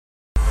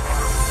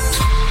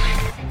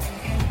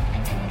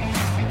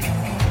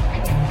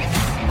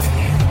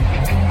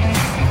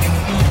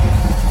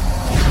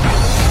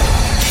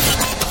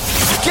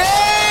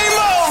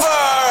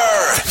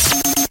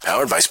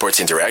Sports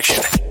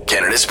Interaction,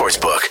 Canada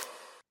Sportsbook.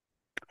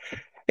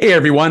 Hey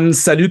everyone,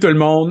 salut tout le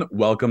monde.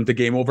 Welcome to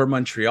Game Over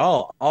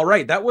Montreal. All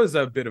right, that was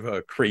a bit of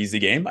a crazy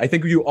game. I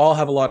think you all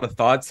have a lot of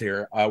thoughts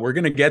here. We're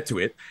going to get to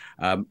it.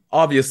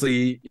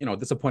 Obviously,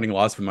 disappointing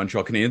loss from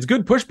Montreal Canadiens.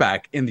 Good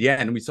pushback in the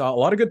end. We saw a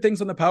lot of good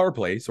things on the power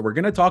play, so we're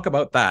going to talk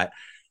about that.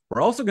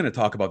 We're also going to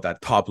talk about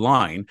that top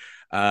line.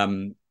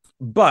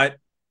 But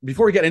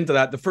before we get into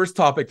that, the first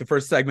topic, the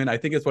first segment, I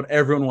think is what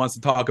everyone wants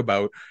to talk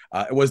about.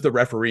 It was the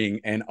refereeing.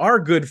 And our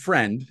good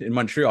friend in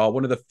Montreal,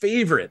 one of the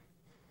favorite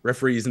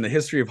referees in the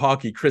history of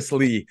hockey, Chris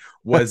Lee,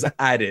 was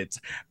at it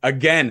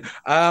again.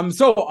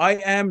 So I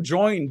am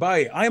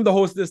the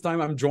host this time.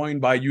 I'm joined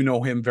by, you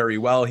know him very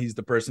well. He's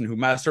the person who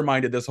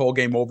masterminded this whole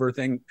Game Over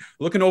thing,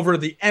 looking over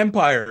the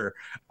empire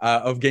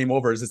of Game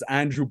Overs is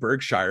Andrew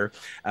Berkshire.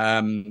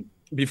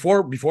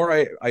 Before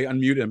I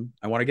unmute him,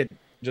 I want to get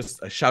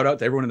just a shout out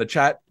to everyone in the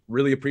chat.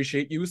 Really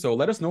appreciate you. So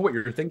let us know what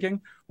you're thinking.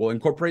 We'll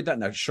incorporate that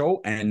in that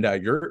show, and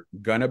you're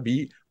going to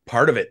be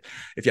part of it.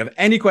 If you have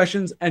any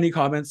questions, any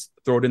comments,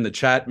 throw it in the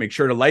chat. Make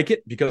sure to like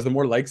it, because the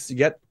more likes you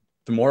get,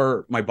 the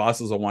more my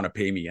bosses will want to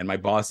pay me. And my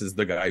boss is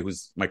the guy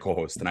who's my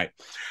co-host tonight.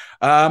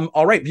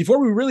 All right. Before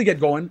we really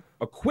get going,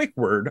 a quick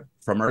word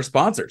from our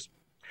sponsors.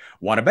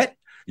 Want to bet?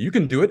 You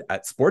can do it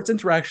at Sports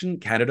Interaction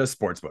Canada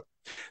Sportsbook.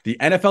 The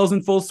NFL's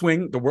in full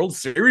swing. The World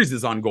Series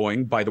is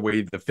ongoing. By the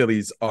way, the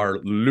Phillies are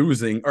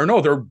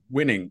they're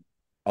winning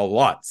a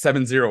lot.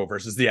 7-0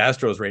 versus the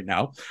Astros right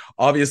now.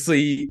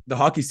 Obviously, the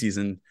hockey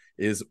season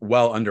is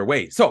well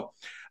underway. So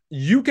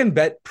you can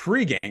bet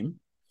pregame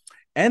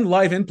and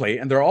live in play.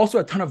 And there are also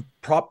a ton of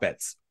prop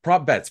bets.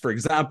 For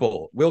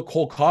example, will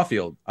Cole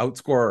Caulfield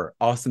outscore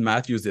Austin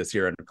Matthews this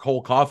year? And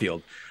Cole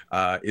Caulfield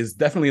is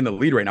definitely in the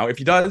lead right now. If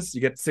he does,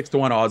 you get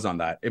 6-1 odds on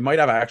that. It might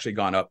have actually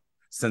gone up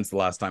since the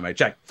last time I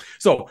checked.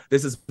 So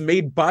this is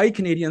made by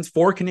Canadians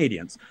for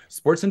Canadians.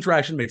 Sports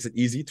Interaction makes it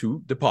easy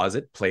to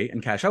deposit, play,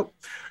 and cash out.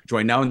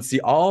 Join now and see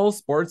all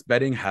sports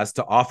betting has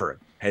to offer.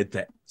 Head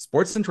to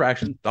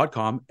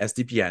sportsinteraction.com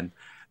SDPN.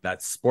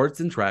 That's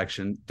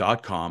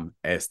sportsinteraction.com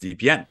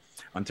SDPN.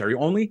 Ontario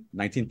only,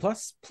 19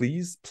 plus.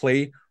 Please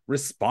play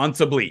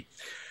responsibly.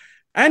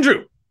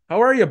 Andrew,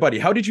 how are you, buddy?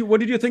 What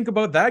did you think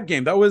about that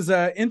game? That was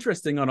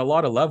interesting on a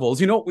lot of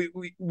levels.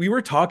 We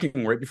were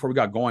talking right before we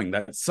got going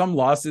that some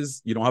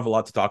losses, you don't have a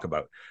lot to talk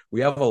about.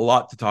 We have a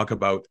lot to talk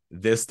about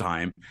this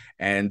time.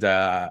 And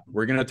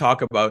we're going to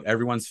talk about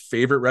everyone's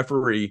favorite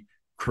referee,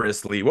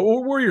 Chris Lee. What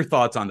were your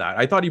thoughts on that?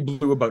 I thought he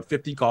blew about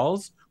 50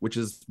 calls, which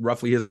is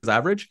roughly his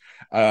average.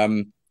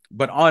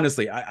 But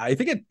honestly, I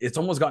think it's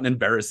almost gotten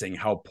embarrassing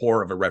how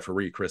poor of a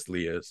referee Chris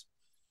Lee is.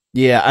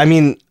 Yeah, I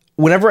mean,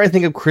 whenever I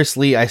think of Chris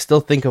Lee, I still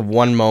think of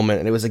one moment,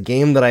 and it was a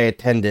game that I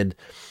attended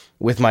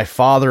with my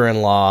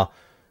father-in-law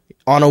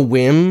on a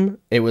whim.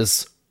 It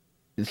was,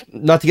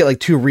 not to get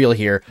too real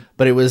here,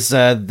 but it was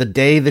the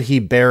day that he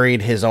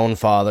buried his own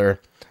father.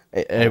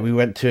 We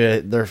went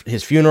to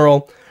his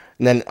funeral,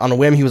 and then on a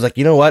whim, he was like,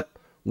 you know what?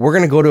 We're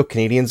going to go to a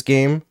Canadiens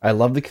game. I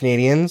love the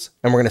Canadiens,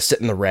 and we're going to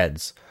sit in the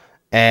Reds.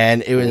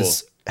 And it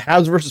was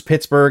Habs versus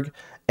Pittsburgh,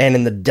 and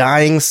in the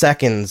dying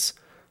seconds,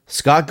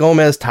 Scott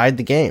Gomez tied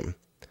the game.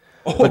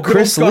 But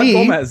Chris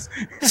Lee,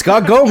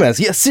 Scott Gomez.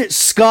 Yes,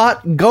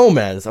 Scott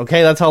Gomez.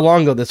 Okay, that's how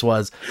long ago this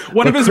was.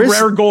 One of his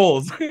rare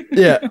goals.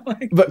 Yeah,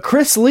 but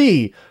Chris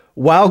Lee,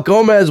 while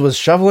Gomez was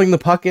shoveling the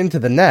puck into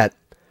the net,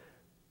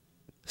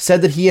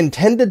 said that he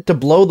intended to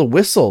blow the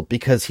whistle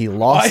because he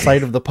lost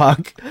sight of the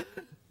puck.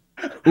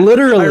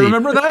 Literally. I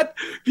remember that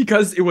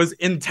because it was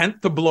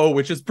intent to blow,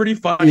 which is pretty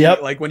funny.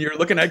 Yep. Like when you're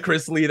looking at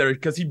Chris Lee there,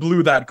 because he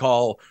blew that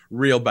call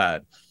real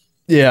bad.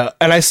 Yeah,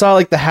 and I saw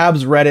the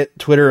Habs Reddit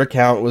Twitter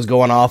account was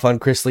going off on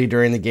Chris Lee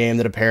during the game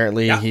that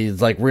apparently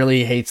he's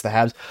really hates the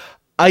Habs.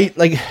 I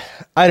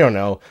don't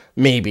know.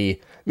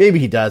 Maybe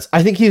he does.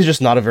 I think he's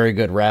just not a very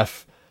good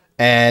ref,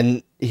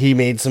 and he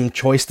made some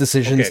choice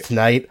decisions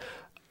tonight.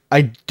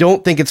 I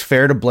don't think it's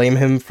fair to blame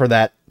him for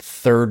that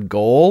third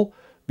goal,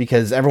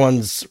 because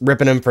everyone's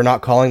ripping him for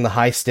not calling the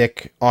high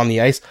stick on the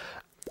ice.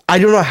 I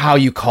don't know how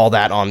you call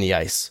that on the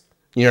ice.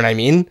 You know what I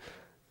mean?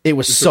 It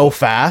was so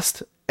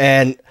fast,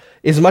 and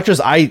as much as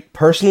I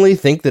personally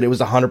think that it was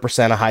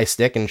 100% a high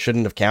stick and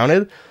shouldn't have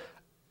counted,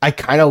 I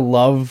kind of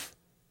love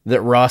that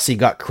Rossi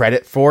got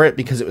credit for it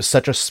because it was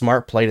such a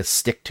smart play to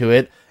stick to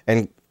it,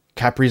 and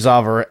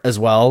Kaprizov as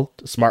well,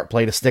 smart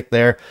play to stick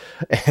there,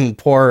 and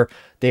poor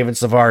David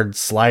Savard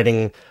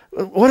sliding.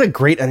 What a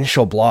great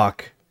initial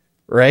block,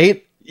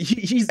 right?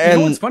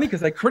 It's funny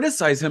because I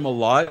criticize him a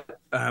lot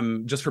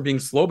just for being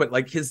slow, but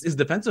his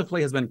defensive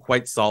play has been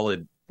quite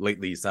solid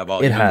lately,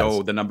 Savard, even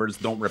though the numbers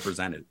don't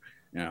represent it.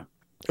 Yeah.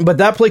 But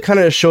that play kind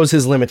of shows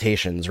his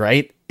limitations,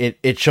 right?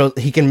 It shows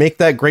he can make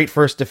that great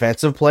first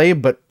defensive play,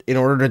 but in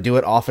order to do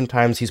it,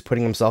 oftentimes he's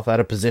putting himself out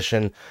of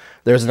position.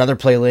 There's another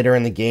play later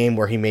in the game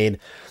where he made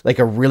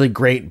a really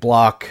great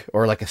block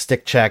or a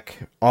stick check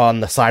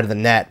on the side of the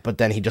net, but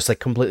then he just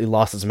completely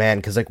lost his man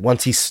because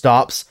once he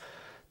stops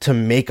to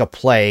make a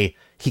play,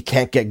 he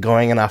can't get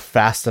going enough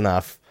fast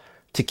enough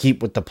to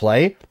keep with the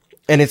play.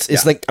 And it's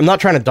I'm not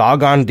trying to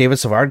dog on David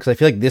Savard because I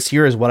feel like this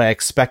year is what I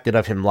expected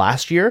of him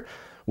last year,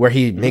 where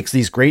he makes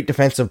these great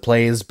defensive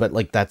plays, but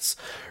like that's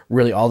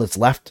really all that's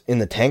left in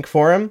the tank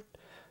for him.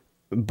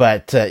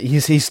 But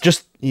he's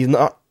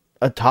not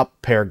a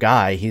top pair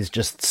guy. He's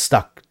just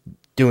stuck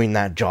doing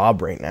that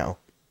job right now.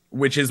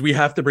 Which is, we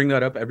have to bring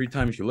that up every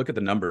time. If you look at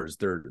the numbers,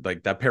 they're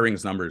like, that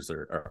pairings numbers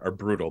are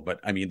brutal,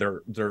 but I mean,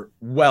 they're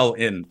well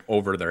in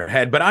over their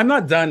head. But I'm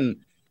not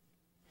done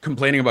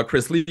complaining about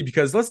Chris Lee,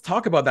 because let's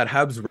talk about that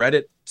Habs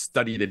Reddit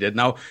study they did.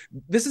 Now,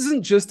 this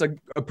isn't just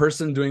a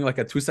person doing like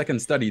a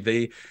 2-second study.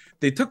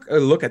 They took a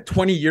look at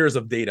 20 years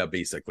of data,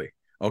 basically.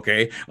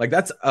 Okay, like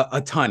that's a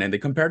ton, and they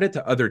compared it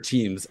to other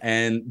teams.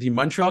 And the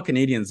Montreal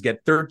Canadiens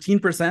get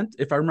 13%,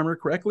 if I remember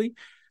correctly.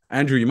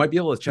 Andrew, you might be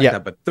able to check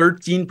that, but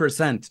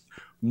 13%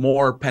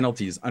 more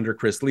penalties under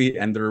Chris Lee,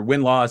 and their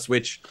win-loss,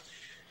 which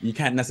you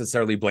can't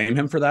necessarily blame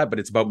him for that, but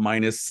it's about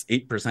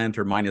 -8%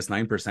 or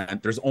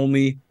 -9%. There's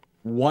only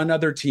one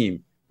other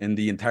team in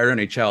the entire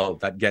NHL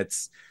that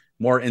gets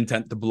more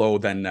intent to blow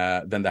than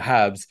the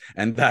Habs,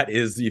 and that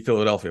is the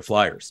Philadelphia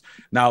Flyers.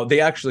 Now, they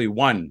actually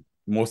won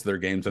most of their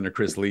games under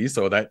Chris Lee,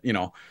 so that, you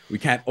know, we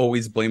can't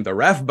always blame the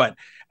ref, but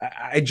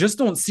I just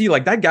don't see,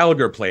 like, that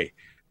Gallagher play.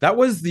 That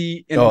was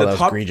the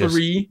top egregious.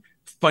 3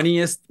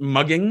 funniest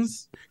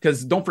muggings,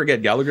 because don't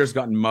forget, Gallagher's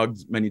gotten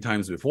mugged many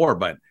times before,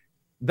 but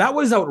that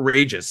was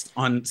outrageous.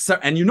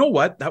 And you know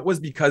what? That was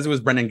because it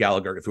was Brendan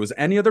Gallagher. If it was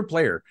any other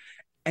player,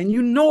 and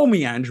you know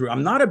me, Andrew,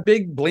 I'm not a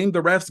big blame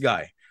the refs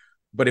guy,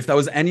 but if that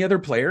was any other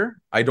player,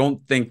 I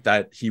don't think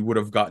that he would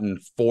have gotten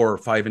 4 or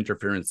 5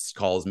 interference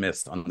calls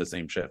missed on the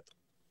same shift.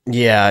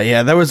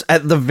 Yeah. That was,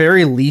 at the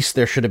very least,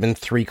 there should have been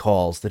 3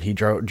 calls that he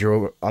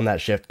drew on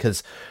that shift,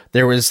 because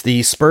there was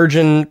the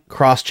Spurgeon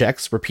cross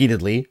checks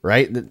repeatedly,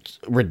 right? The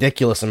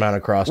ridiculous amount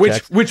of cross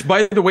checks. Which,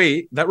 by the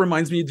way, that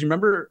reminds me. Do you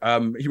remember?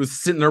 He was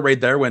sitting there right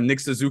there when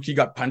Nick Suzuki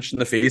got punched in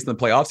the face in the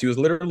playoffs. He was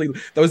literally,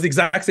 that was the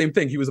exact same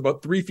thing. He was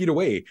about 3 feet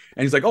away,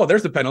 and he's like, "Oh,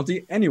 there's the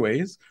penalty."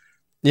 Anyways.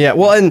 Yeah,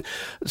 well, and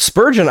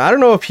Spurgeon, I don't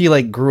know if he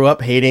like grew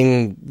up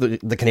hating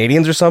the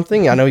Canadiens or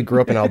something. I know he grew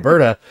up in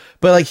Alberta,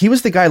 but like he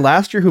was the guy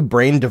last year who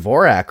brained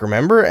Dvorak,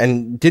 remember?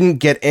 And didn't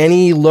get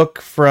any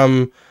look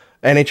from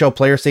NHL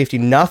player safety,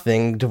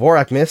 nothing.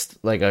 Dvorak missed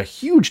like a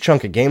huge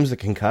chunk of games with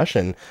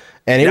concussion,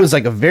 and it was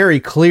like a very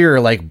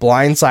clear like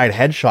blindside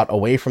headshot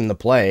away from the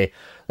play.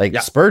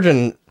 Like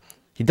Spurgeon,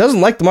 he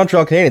doesn't like the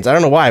Montreal Canadiens. I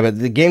don't know why, but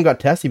the game got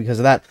testy because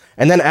of that.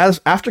 And then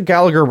after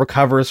Gallagher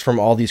recovers from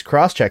all these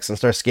cross checks and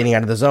starts skating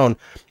out of the zone,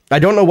 I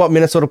don't know what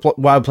Minnesota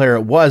Wild player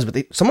it was,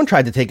 but someone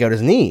tried to take out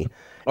his knee.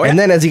 Oh, yeah. And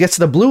then as he gets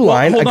to the blue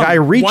line, a guy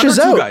reaches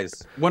out.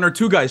 One or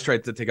two guys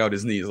tried to take out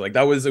his knees. Like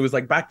it was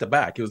like back to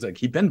back. It was like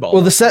he pinballed.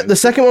 Well, the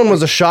second one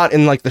was a shot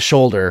in like the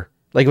shoulder.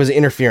 Like it was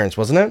interference,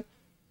 wasn't it?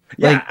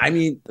 Yeah, like, I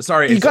mean,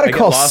 sorry, you got to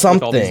call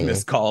something. With all these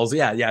missed calls.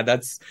 Yeah,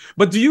 that's.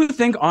 But do you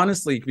think,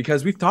 honestly,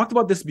 because we've talked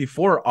about this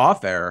before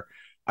off air,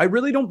 I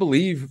really don't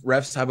believe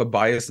refs have a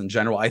bias in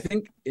general. I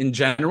think in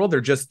general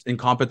they're just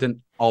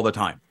incompetent all the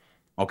time.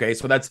 Okay,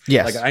 so that's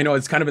like, I know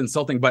it's kind of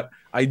insulting, but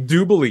I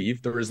do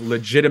believe there is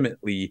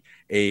legitimately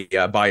a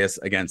bias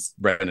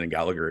against Brendan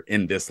Gallagher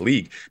in this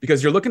league,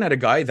 because you're looking at a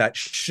guy that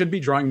should be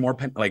drawing more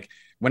like.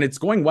 When it's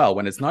going well,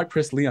 when it's not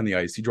Chris Lee on the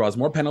ice, he draws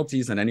more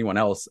penalties than anyone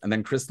else. And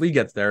then Chris Lee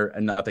gets there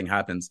and nothing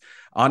happens.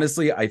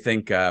 Honestly, I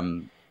think I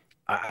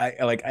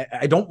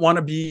don't want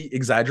to be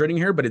exaggerating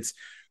here, but it's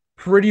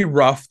pretty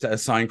rough to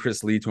assign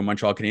Chris Lee to a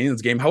Montreal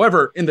Canadiens game.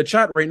 However, in the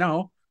chat right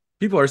now,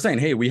 people are saying,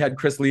 hey, we had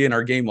Chris Lee in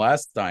our game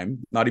last time,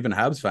 not even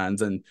Habs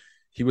fans, and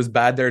he was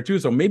bad there too.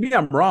 So maybe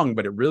I'm wrong,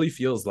 but it really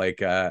feels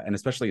like, and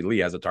especially Lee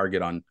has a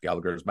target on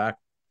Gallagher's back.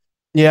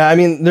 Yeah, I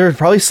mean, there's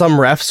probably some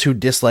refs who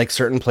dislike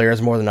certain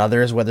players more than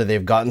others, whether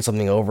they've gotten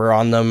something over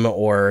on them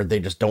or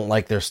they just don't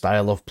like their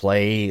style of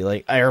play.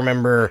 Like, I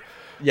remember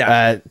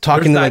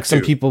talking to like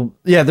some people.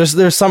 Yeah,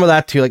 there's some of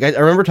that too. Like, I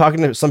remember talking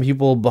to some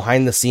people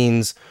behind the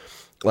scenes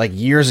like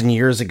years and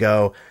years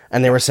ago,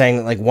 and they were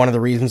saying like one of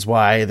the reasons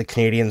why the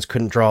Canadiens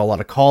couldn't draw a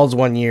lot of calls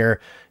one year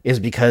is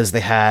because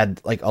they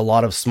had like a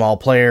lot of small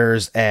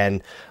players,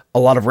 and a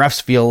lot of refs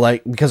feel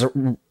like, because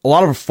a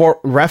lot of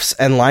refs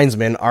and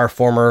linesmen are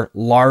former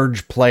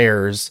large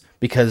players,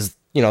 because,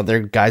 you know,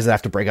 they're guys that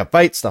have to break up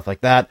fights, stuff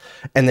like that,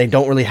 and they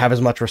don't really have as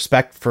much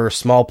respect for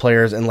small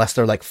players unless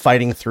they're like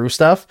fighting through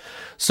stuff.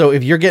 So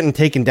if you're getting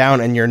taken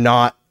down and you're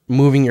not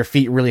moving your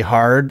feet really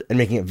hard and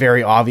making it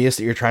very obvious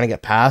that you're trying to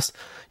get past,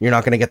 you're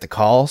not going to get the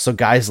call. So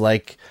guys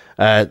like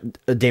David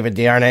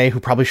Desharnais, who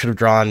probably should have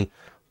drawn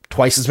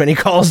twice as many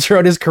calls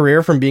throughout his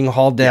career from being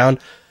hauled down,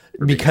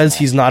 because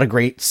he's not a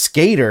great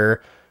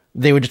skater,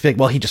 they would just be like,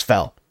 well, he just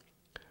fell.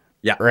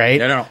 Yeah. Right?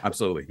 Yeah, no,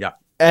 absolutely. Yeah.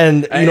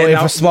 And, you know,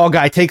 if a small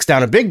guy takes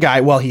down a big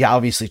guy, well, he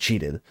obviously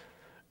cheated.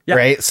 Yeah,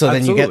 right? So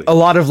then you get a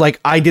lot of like,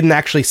 I didn't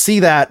actually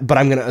see that, but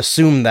I'm going to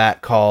assume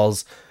that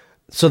calls.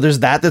 So there's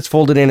that's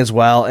folded in as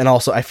well. And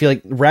also, I feel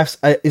like refs,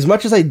 as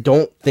much as I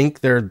don't think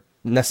they're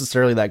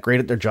necessarily that great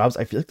at their jobs,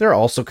 I feel like they're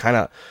also kind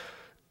of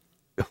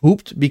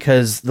hooped,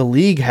 because the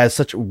league has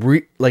such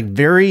like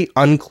very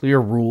unclear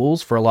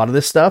rules for a lot of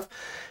this stuff.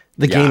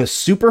 The game is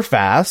super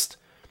fast,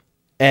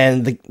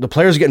 and the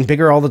players are getting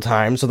bigger all the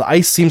time, so the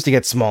ice seems to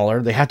get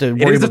smaller. They have to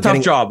worry It is a about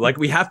tough job. Like,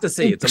 we have to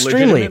say, it's a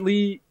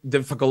legitimately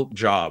difficult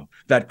job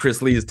that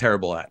Chris Lee is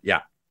terrible at.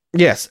 Yeah.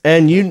 Yes,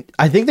 and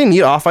I think they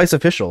need off-ice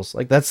officials.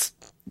 Like,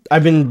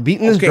 I've been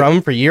beating this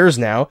drum for years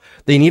now.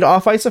 They need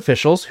off-ice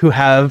officials who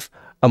have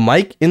a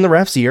mic in the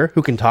ref's ear,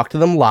 who can talk to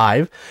them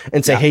live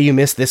and say, hey, you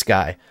missed this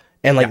guy.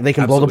 And like they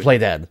can blow the play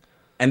dead.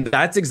 And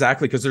that's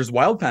exactly, because there's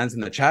Wild fans in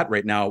the chat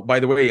right now. By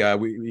the way,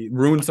 we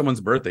ruined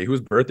someone's birthday.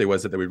 Whose birthday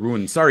was it that we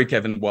ruined? Sorry,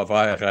 Kevin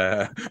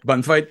Boisvert.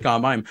 Bonne fête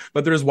quand même.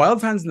 But there's Wild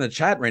fans in the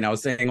chat right now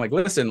saying, like,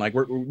 listen, like,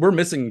 we're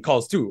missing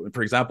calls too.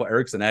 For example,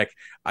 Eriksson Ek,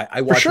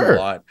 I watch him a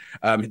lot.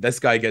 This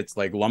guy gets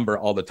like lumber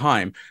all the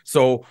time.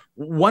 So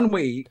one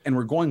way, and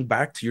we're going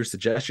back to your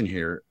suggestion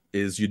here,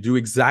 is you do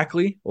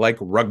exactly like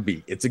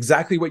rugby. It's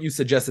exactly what you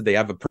suggested. They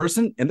have a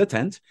person in the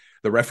tent.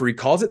 The referee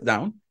calls it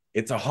down.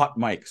 It's a hot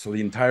mic, so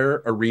the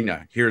entire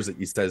arena hears it.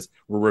 He says,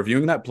 we're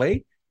reviewing that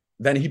play.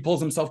 Then he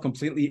pulls himself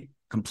completely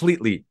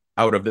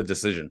out of the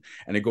decision.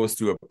 And it goes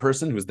to a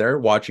person who's there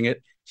watching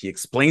it. He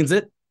explains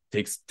it,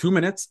 takes 2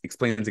 minutes,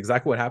 explains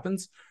exactly what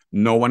happens.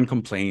 No one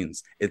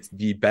complains. It's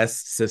the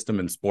best system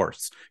in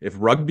sports. If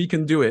rugby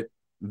can do it,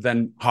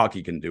 then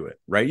hockey can do it,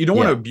 right? You don't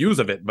want to abuse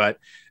of it, but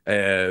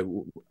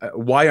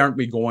why aren't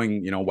we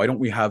going, why don't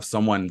we have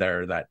someone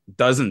there that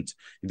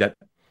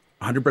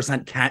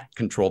 100% can't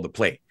control the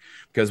play?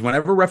 Because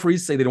whenever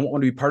referees say they don't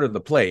want to be part of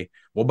the play,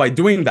 well, by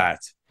doing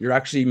that, you're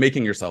actually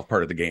making yourself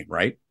part of the game,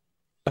 right?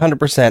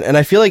 100%. And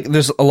I feel like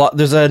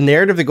there's a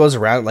narrative that goes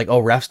around like,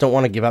 oh, refs don't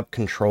want to give up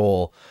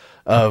control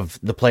of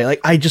the play.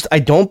 Like, I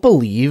don't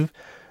believe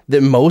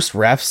that most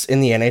refs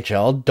in the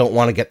NHL don't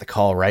want to get the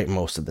call right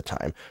most of the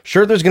time.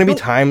 Sure, there's going to be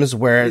times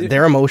where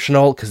they're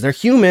emotional because they're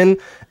human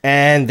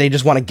and they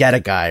just want to get a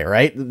guy,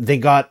 right? They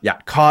got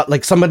caught,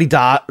 like somebody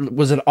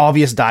was an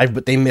obvious dive,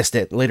 but they missed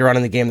it. Later on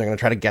in the game, they're going to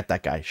try to get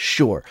that guy.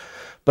 Sure.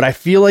 But I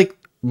feel like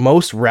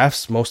most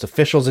refs, most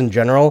officials in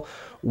general,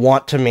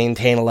 want to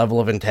maintain a level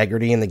of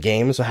integrity in the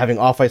game. So having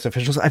off-ice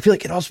officials, I feel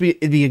like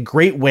it'd be a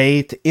great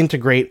way to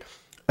integrate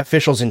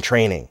officials in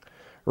training.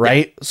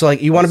 Right? Yeah, so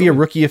like you want to be a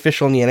rookie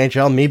official in the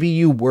NHL, maybe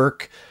you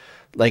work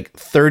like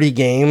 30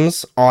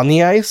 games on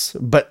the ice,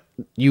 but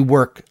you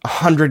work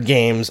 100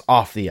 games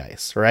off the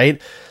ice, right?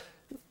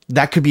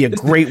 That could be a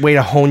great way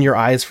to hone your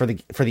eyes for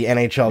the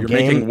NHL You're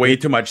game. Making way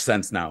too much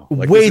sense now.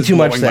 Like, way too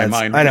much sense.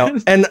 I know.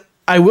 And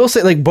I will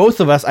say, like, both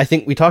of us, I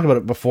think we talked about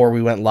it before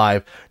we went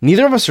live.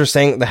 Neither of us are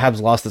saying the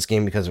Habs lost this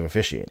game because of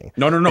officiating.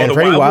 No. And the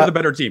Wild were the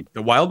better team.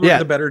 The Wild were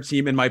the better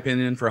team, in my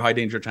opinion, for high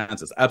danger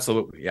chances.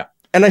 Absolutely. Yeah.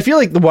 And I feel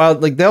like the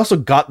Wild, like, they also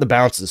got the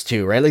bounces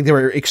too, right? Like, they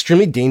were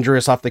extremely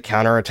dangerous off the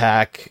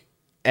counterattack,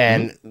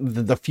 and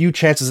the few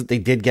chances that they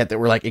did get that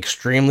were like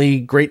extremely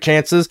great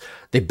chances,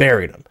 they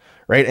buried them,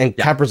 right? And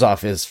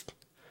Kaprizov is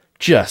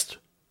just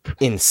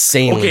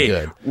insanely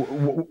good.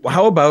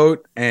 How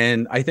about,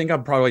 and I think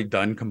I'm probably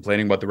done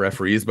complaining about the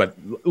referees, but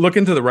look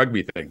into the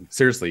rugby thing,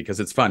 seriously, because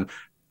it's fun.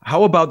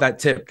 How about that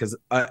tip? Because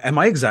am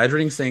I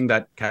exaggerating saying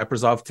that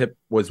Kaprizov tip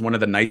was one of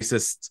the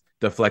nicest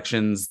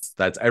deflections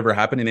that's ever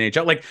happened in the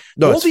NHL? Like,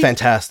 no, it's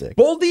fantastic.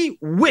 Boldy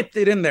whipped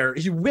it in there.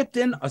 He whipped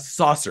in a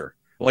saucer.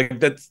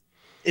 Like,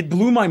 it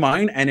blew my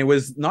mind, and it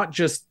was not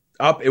just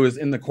up, it was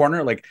in the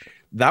corner. Like,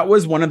 that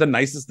was one of the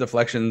nicest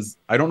deflections.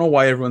 I don't know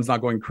why everyone's not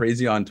going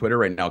crazy on Twitter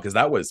right now, because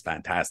that was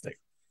fantastic.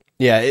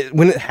 Yeah,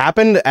 when it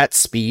happened at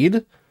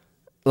speed,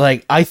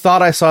 like, I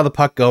thought I saw the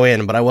puck go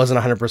in, but I wasn't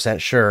 100%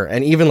 sure.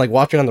 And even like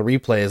watching on the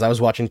replays, I was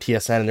watching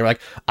TSN, and they're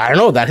like, I don't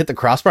know, that hit the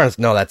crossbar. And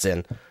no, that's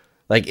in.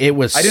 Like, it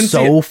was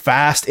so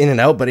fast in and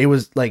out, but it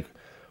was like,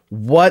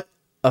 what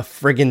a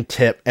friggin'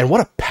 tip, and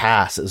what a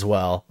pass as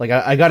well. Like,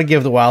 I got to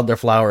give the Wild their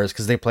flowers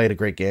because they played a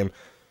great game.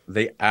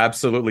 They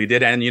absolutely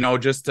did. And,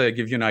 just to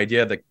give you an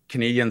idea, the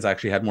Canadiens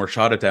actually had more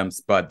shot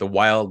attempts, but the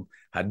Wild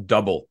had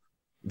double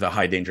the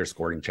high danger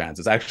scoring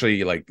chances.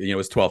 Actually, like, it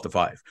was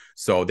 12-5.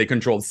 So they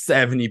controlled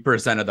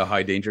 70% of the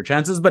high danger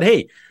chances. But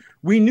hey,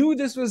 we knew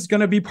this was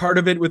going to be part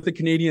of it with the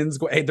Canadiens.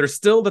 Hey, they're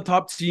still the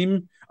top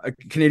team,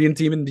 Canadian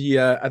team in the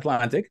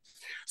Atlantic.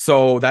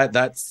 So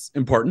that's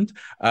important.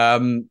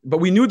 But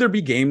we knew there'd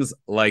be games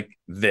like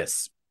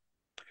this.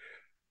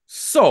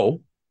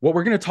 So what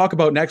we're going to talk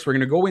about next, we're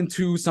going to go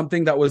into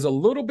something that was a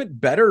little bit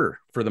better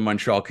for the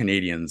Montreal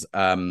Canadiens,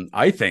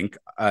 I think.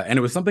 And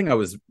it was something I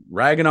was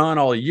ragging on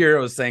all year.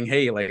 I was saying,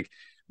 hey, like,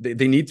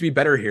 they need to be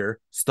better here.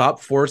 Stop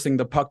forcing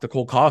the puck to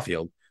Cole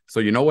Caulfield. So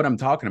you know what I'm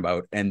talking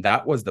about. And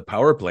that was the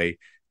power play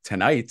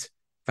tonight.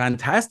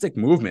 Fantastic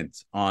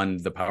movement on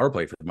the power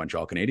play for the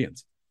Montreal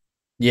Canadiens.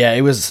 Yeah,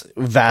 it was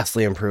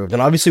vastly improved.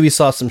 And obviously we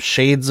saw some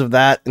shades of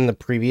that in the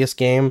previous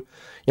game.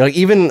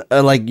 Even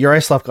like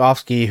Juraj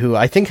Slafkovsky, who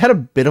I think had a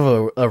bit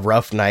of a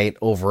rough night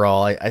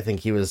overall. I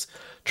think he was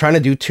trying to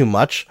do too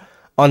much.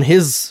 On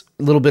his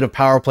little bit of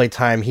power play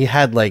time, he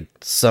had like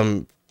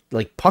some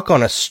like puck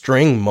on a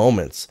string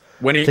moments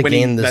to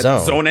gain the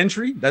zone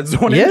entry. That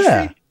zone entry?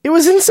 Yeah, it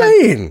was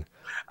insane.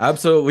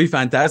 Absolutely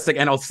fantastic.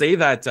 And I'll say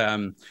that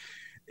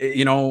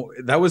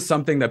that was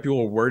something that people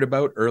were worried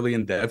about early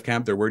in dev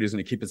camp. They're worried he's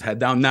going to keep his head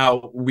down.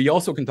 Now, we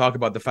also can talk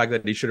about the fact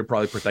that he should have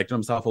probably protected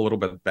himself a little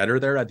bit better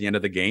there at the end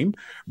of the game.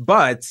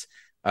 But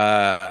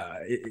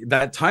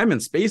that time and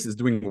space is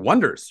doing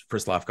wonders for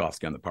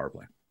Slavkovsky on the power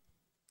play.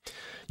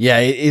 Yeah,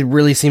 it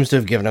really seems to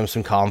have given him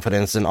some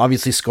confidence. And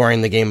obviously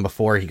scoring the game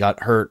before he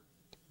got hurt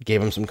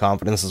gave him some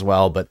confidence as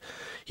well. But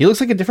he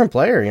looks like a different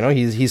player.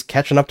 He's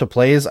catching up to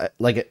plays.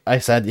 Like I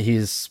said,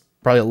 he's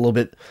probably a little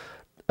bit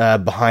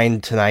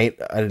behind tonight.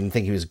 I didn't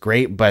think he was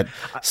great, but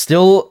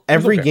still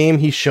every game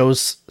he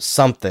shows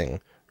something,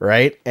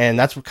 right? And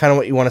that's kind of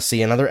what you want to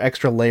see, another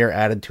extra layer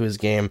added to his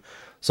game.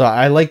 So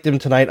I liked him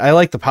tonight. I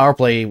like the power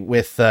play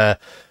with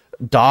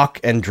Doc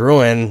and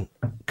Drouin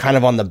kind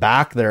of on the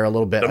back there a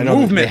little bit. I know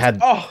movement. They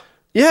had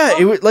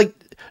it was like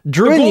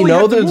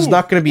Drouin, there's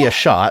not going to be a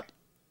shot,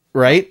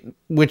 right?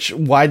 Which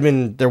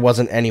Weidman, there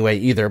wasn't anyway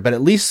either, but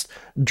at least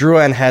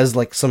Drouin has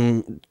like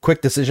some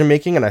quick decision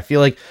making, and I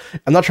feel like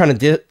I'm not trying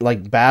to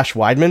bash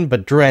Weidman,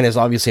 but Drouin is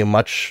obviously a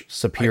much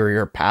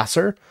superior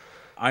passer.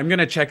 I'm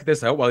gonna check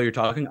this out while you're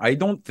talking. I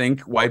don't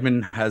think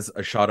Weidman has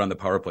a shot on the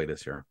power play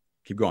this year.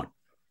 Keep going.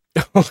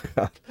 Oh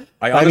God!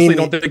 I honestly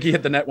don't think he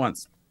hit the net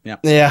once. Yeah.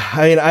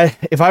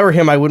 If I were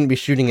him, I wouldn't be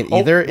shooting it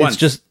either. Once, it's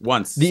just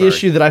the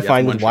issue that I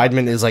find with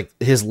Weidman is like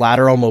his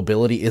lateral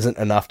mobility isn't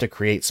enough to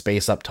create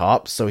space up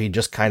top. So he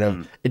just kind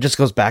of, it just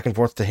goes back and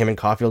forth to him and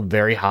Caulfield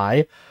very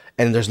high.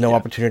 And there's no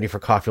opportunity for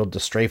Caulfield to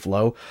strafe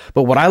low.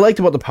 But what I liked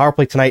about the power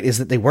play tonight is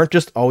that they weren't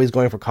just always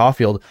going for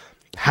Caulfield.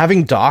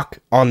 Having Doc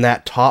on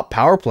that top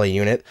power play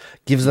unit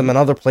gives them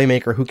another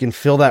playmaker who can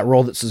fill that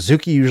role that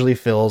Suzuki usually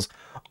fills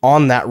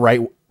on that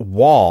right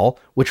wall,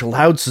 which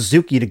allowed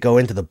Suzuki to go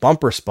into the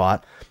bumper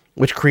spot,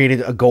 which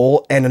created a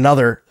goal and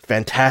another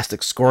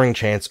fantastic scoring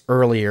chance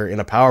earlier in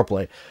a power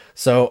play.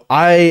 So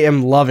I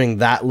am loving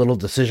that little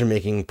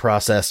decision-making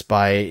process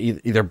by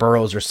either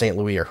Burrows or St.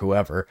 Louis or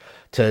whoever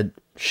to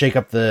shake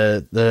up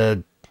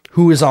the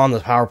who is on the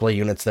power play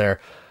units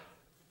there.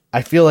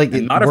 I feel like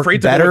it's not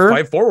afraid to go with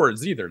 5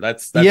 forwards either.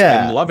 That's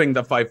I'm loving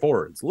the 5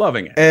 forwards,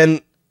 loving it.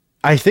 And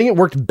I think it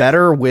worked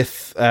better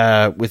with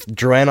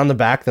Drouin on the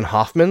back than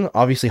Hoffman.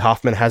 Obviously,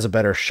 Hoffman has a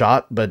better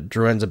shot, but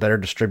Drouin's a better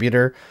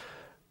distributor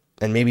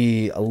and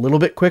maybe a little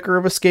bit quicker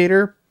of a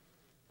skater.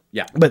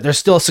 Yeah. But there's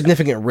still a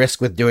significant risk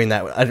with doing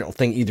that. I don't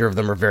think either of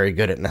them are very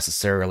good at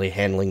necessarily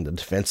handling the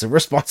defensive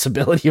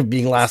responsibility of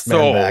being last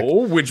man back.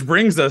 Which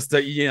brings us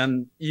to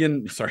Ian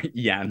Boisville's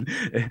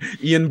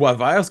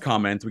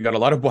comment. We got a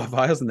lot of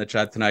Boisvilles in the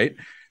chat tonight.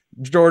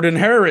 Jordan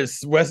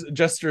Harris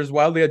gestures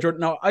wildly at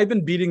Jordan. Now, I've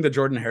been beating the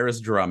Jordan Harris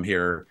drum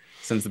here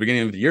since the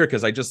beginning of the year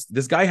because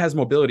this guy has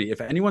mobility. If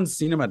anyone's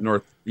seen him at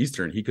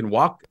Northeastern, he can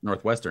walk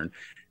Northeastern,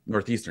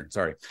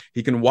 sorry.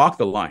 He can walk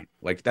the line.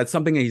 Like, that's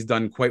something that he's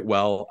done quite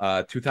well.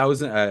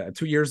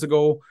 2 years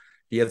ago,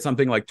 he had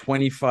something like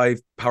 25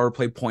 power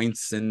play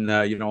points in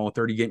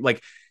 30 games.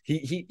 Like,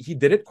 he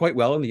did it quite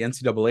well in the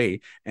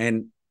NCAA,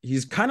 and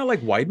he's kind of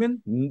like Weidman.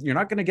 You're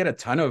not going to get a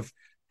ton of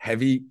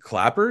heavy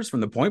clappers from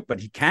the point, but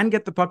he can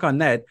get the puck on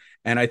net,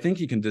 and I think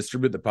he can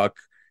distribute the puck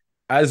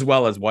as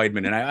well as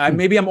Weidman. And I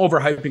maybe I'm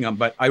overhyping him,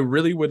 but I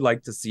really would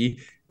like to see.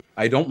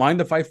 I don't mind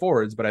the 5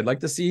 forwards, but I'd like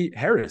to see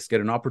Harris get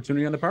an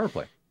opportunity on the power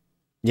play.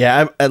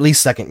 Yeah, at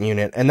least second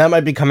unit. And that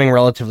might be coming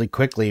relatively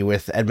quickly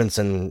with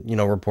Edmondson,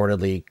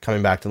 reportedly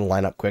coming back to the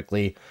lineup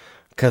quickly.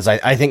 Because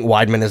I think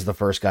Weidman is the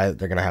first guy that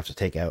they're going to have to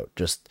take out.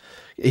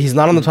 He's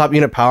not on the top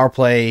unit power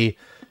play.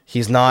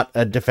 He's not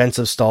a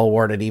defensive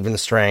stalwart at even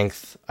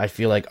strength. I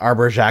feel like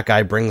Arbor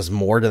Xhekaj brings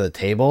more to the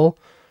table.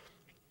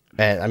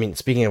 And I mean,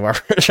 speaking of Arbor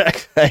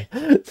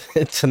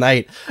Xhekaj,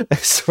 tonight, I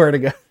swear to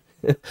God,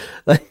 it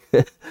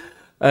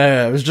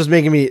was just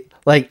making me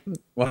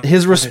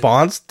his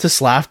response to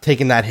Slav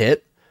taking that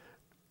hit.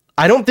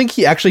 I don't think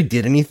he actually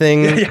did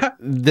anything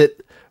that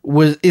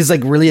is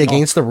really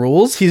against the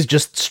rules. He's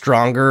just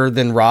stronger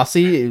than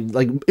Rossi.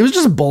 It was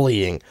just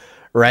bullying,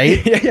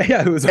 right?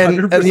 Yeah. It was,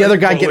 and the other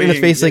guy getting in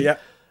the face.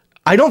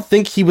 I don't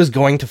think he was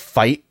going to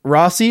fight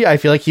Rossi. I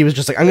feel like he was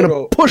just I'm going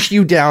to push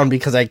you down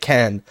because I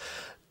can.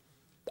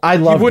 I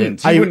loved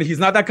it. He wouldn't. He's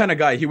not that kind of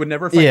guy. He would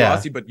never fight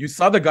Rossi, but you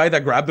saw the guy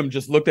that grabbed him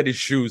just looked at his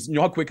shoes. You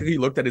know how quickly he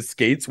looked at his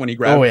skates when he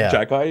grabbed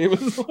Xhekaj? It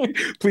was like,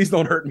 please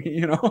don't hurt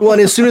me, Well,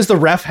 and as soon as the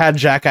ref had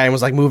Xhekaj and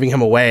was moving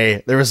him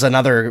away, there was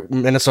another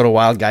Minnesota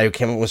Wild guy who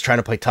came and was trying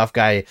to play tough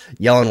guy,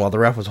 yelling while the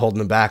ref was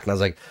holding him back. And I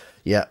was like,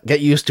 yeah,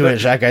 get used to it,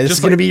 Xhekaj. This is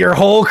going to be your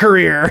whole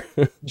career.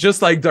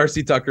 Just like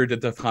Darcy Tucker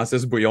did to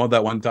Francis Bouillon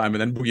that one time,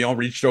 and then Bouillon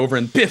reached over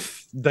and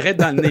piff, direct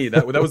dans le nez.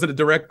 That was a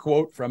direct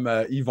quote from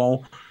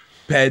Yvon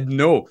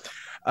Pedneau.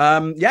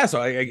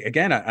 So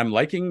I'm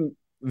liking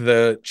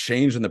the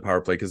change in the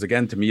power play because,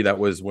 again, to me, that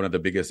was one of the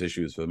biggest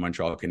issues for the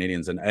Montreal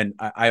Canadiens. And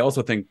I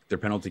also think their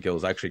penalty kill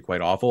is actually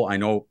quite awful. I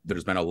know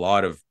there's been a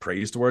lot of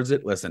praise towards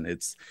it. Listen,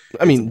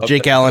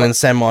 Jake Allen and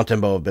Sam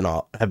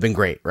Montembeault have been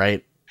great,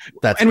 right?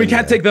 And we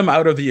can't take them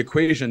out of the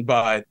equation,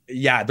 but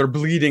they're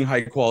bleeding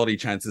high quality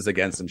chances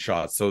against and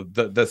shots. So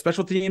the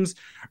special teams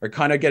are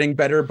kind of getting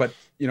better, but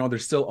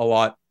there's still a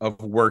lot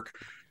of work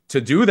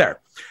to do there.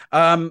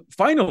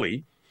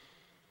 Finally,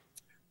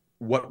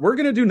 what we're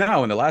going to do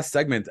now in the last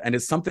segment, and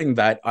it's something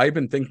that I've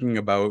been thinking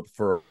about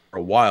for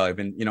a while. I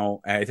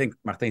think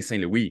Martin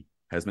St. Louis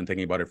has been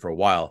thinking about it for a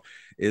while,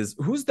 is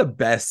who's the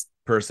best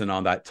person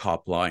on that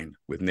top line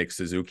with Nick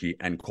Suzuki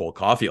and Cole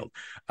Caulfield.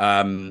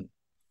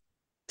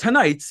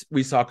 Tonight,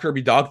 we saw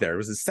Kirby Dach there. It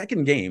was his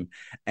second game.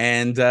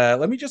 And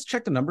let me just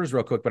check the numbers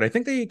real quick. But I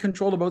think they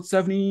controlled about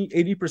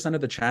 80% of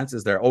the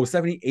chances there.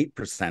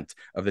 78%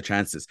 of the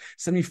chances.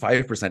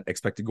 75%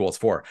 expected goals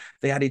for.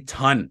 They had a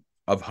ton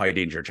of high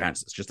danger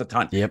chances. Just a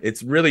ton. Yep.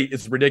 It's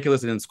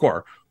ridiculous they didn't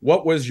score.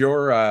 What was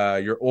your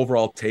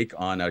overall take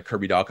on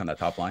Kirby Dach on that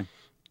top line?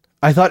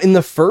 I thought in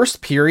the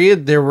first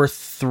period, there were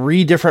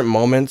 3 different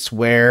moments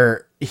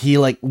where he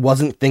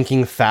wasn't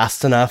thinking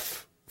fast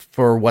enough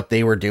for what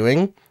they were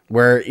doing,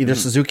 where either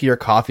Suzuki or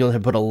Caulfield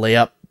had put a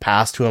layup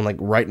pass to him,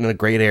 right in a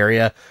great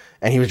area.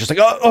 And he was just like,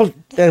 oh,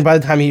 and by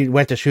the time he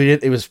went to shoot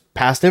it, it was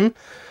past him.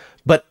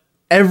 But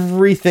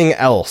everything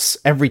else,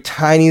 every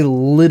tiny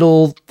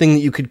little thing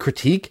that you could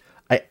critique,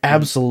 I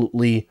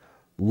absolutely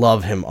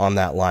love him on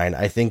that line.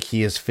 I think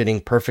he is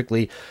fitting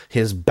perfectly.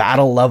 His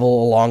battle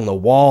level along the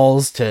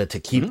walls to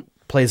keep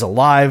plays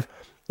alive.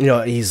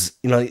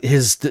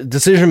 His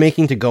decision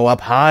making to go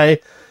up high.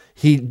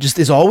 He just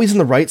is always in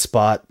the right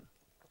spot.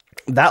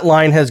 That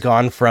line has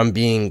gone from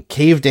being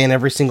caved in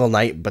every single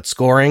night but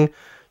scoring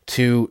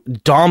to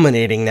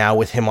dominating now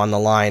with him on the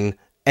line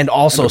and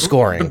also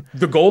scoring.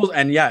 The goals,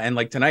 and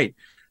tonight,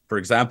 for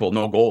example,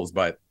 no goals,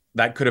 but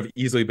that could have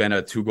easily been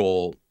a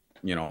 2-goal,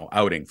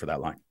 outing for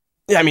that line.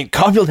 Yeah, I mean,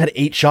 Caulfield had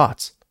 8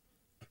 shots.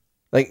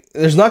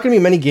 There's not going to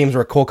be many games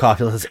where Cole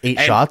Caulfield has 8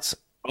 shots.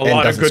 A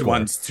lot of good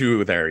ones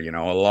too there,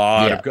 a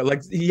lot of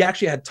good, he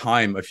actually had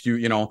time, a few,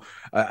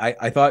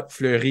 I thought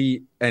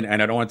Fleury, and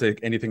I don't want to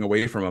take anything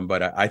away from him,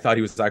 but I thought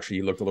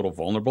he looked a little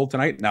vulnerable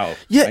tonight. Now,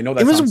 yeah, I know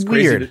that it was sounds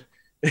weird.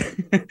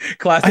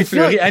 Classic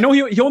Fleury. I know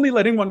he only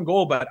let in 1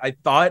 goal, but I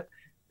thought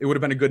it would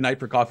have been a good night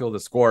for Caulfield to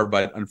score,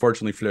 but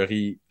unfortunately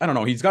Fleury, I don't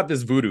know, he's got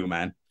this voodoo,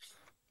 man.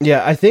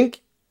 Yeah, I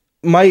think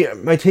my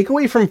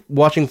takeaway from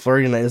watching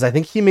Fleury tonight is I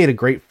think he made a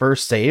great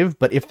first save,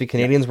 but if the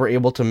Canadiens were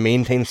able to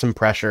maintain some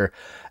pressure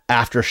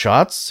after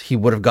shots, he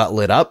would have got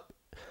lit up.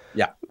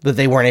 Yeah. But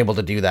they weren't able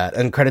to do that.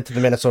 And credit to the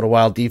Minnesota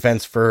Wild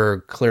defense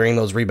for clearing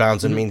those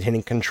rebounds and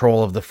maintaining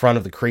control of the front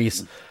of the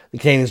crease. The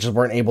Canadiens just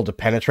weren't able to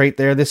penetrate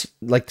there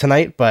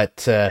tonight.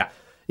 But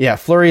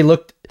Fleury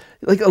looked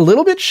a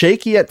little bit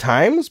shaky at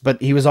times, but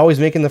he was always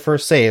making the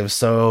first save.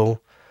 So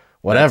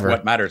whatever. That's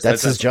what matters.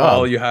 That's his job.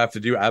 All you have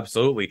to do.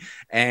 Absolutely.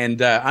 And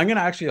I'm going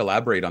to actually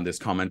elaborate on this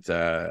comment,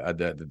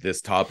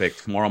 this topic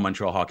tomorrow,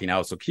 Montreal Hockey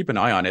Now. So keep an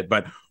eye on it.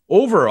 But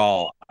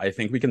overall, I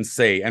think we can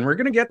say, and we're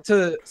going to get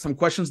to some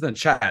questions in the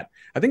chat.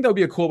 I think that would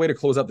be a cool way to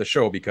close up the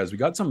show because we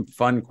got some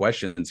fun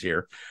questions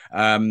here.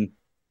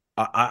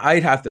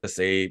 I'd have to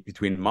say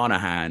between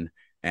Monahan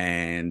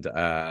and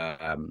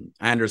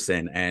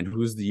Anderson, and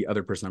who's the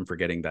other person I'm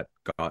forgetting that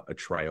got a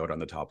tryout on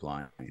the top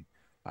line?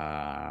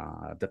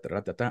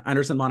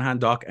 Anderson, Monahan,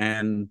 Dach,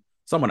 and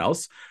someone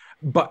else.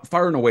 But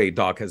far and away,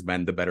 Dach has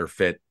been the better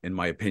fit, in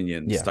my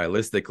opinion,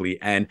 stylistically.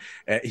 And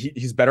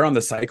he's better on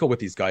the cycle with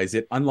these guys.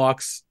 It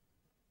unlocks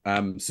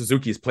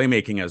Suzuki's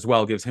playmaking as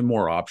well, gives him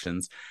more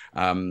options.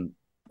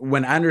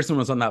 When Anderson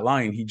was on that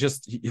line, he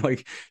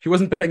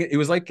wasn't paying, it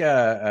was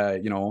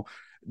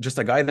just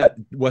a guy that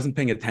wasn't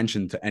paying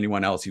attention to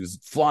anyone else. He was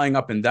flying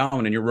up and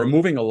down, and you're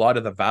removing a lot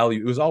of the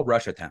value. It was all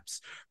rush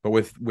attempts. But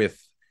with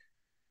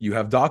you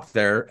have Dach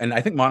there, and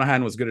I think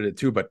Monahan was good at it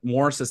too, but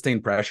more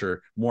sustained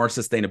pressure, more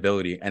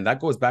sustainability. And that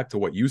goes back to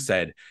what you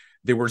said.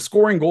 They were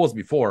scoring goals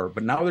before,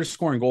 but now they're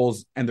scoring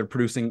goals and they're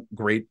producing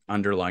great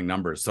underlying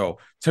numbers. So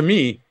to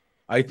me,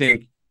 I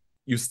think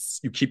you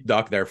keep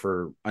Dach there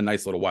for a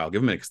nice little while.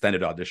 Give him an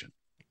extended audition.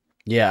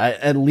 Yeah,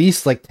 at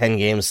least 10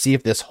 games. See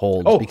if this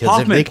holds. Because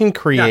Hoffman, if they can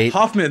create... Yeah,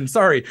 Hoffman,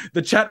 sorry.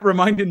 The chat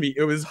reminded me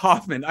it was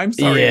Hoffman. I'm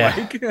sorry,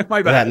 Mike.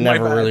 My bad. That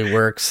never really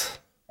works.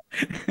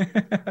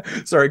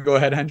 Sorry, go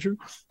ahead, Andrew.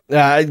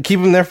 Keep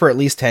him there for at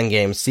least 10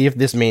 games. See if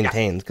this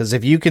maintains. Because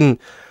if you can...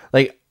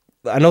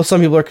 I know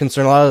some people are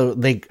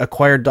concerned. They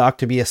acquired Dach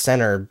to be a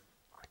center.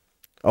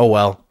 Oh,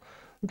 well.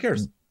 Who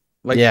cares?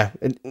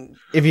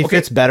 If he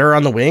fits better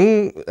on the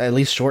wing, at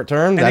least short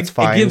term, that's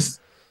fine.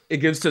 It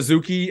gives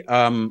Suzuki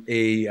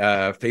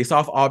a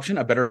face-off option,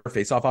 a better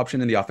face-off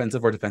option in the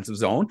offensive or defensive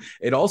zone.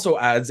 It also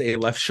adds a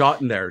left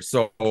shot in there.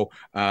 So,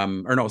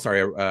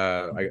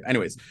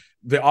 anyways,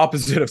 the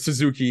opposite of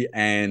Suzuki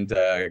and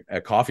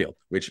Caulfield,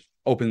 which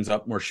opens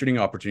up more shooting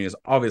opportunities.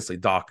 Obviously,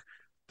 Dach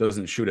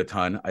doesn't shoot a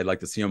ton. I'd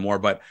like to see him more.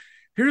 But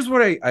here's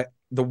what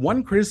the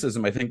one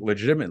criticism I think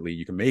legitimately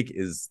you can make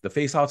is the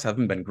face-offs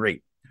haven't been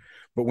great.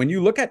 But when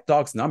you look at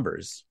Dach's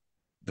numbers,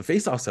 the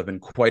faceoffs have been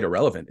quite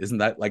irrelevant. Isn't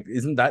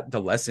that the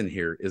lesson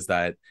here? Is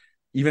that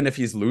even if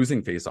he's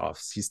losing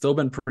faceoffs, he's still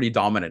been pretty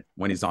dominant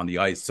when he's on the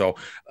ice. So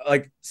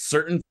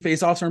certain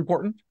faceoffs are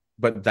important,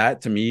 but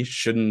that to me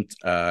shouldn't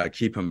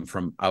keep him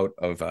from out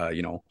of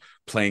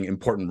playing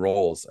important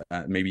roles,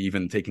 maybe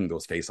even taking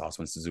those faceoffs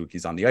when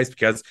Suzuki's on the ice.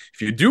 Because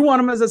if you do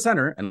want him as a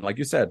center, and like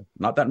you said,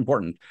 not that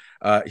important,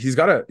 he's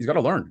got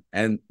to learn.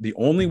 And the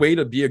only way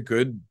to be a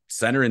good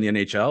center in the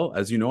NHL,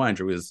 as you know,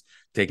 Andrew, is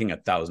taking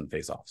 1,000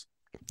 faceoffs.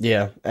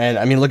 Yeah, and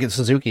I mean, look at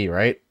Suzuki,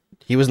 right?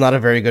 He was not a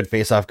very good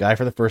faceoff guy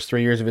for the first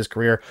 3 years of his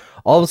career.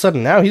 All of a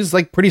sudden, now he's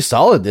like pretty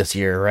solid this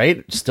year,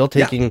 right? Still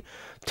taking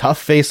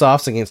tough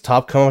faceoffs against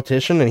top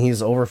competition, and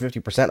he's over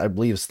 50%, I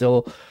believe,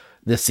 still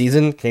this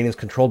season. Canadians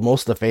controlled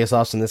most of the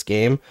faceoffs in this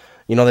game.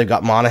 You know, they've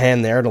got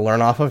Monahan there to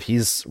learn off of.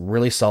 He's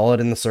really solid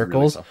in the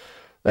circles.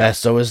 Really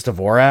so is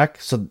Dvorak.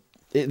 So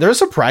they're a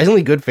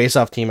surprisingly good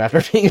faceoff team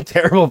after being a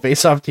terrible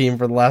faceoff team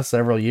for the last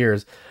several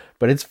years.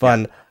 But it's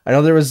fun. I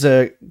know there was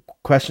a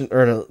question,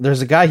 or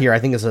there's a guy here, I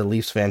think is a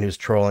Leafs fan, who's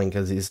trolling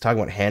because he's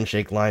talking about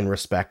handshake line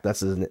respect.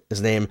 That's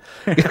his name.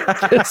 You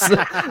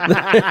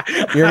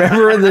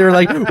remember they were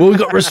like, well, we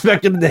got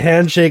respected in the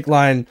handshake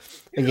line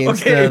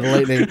against the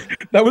Lightning.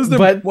 That was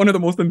one of the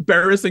most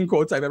embarrassing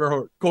quotes I've ever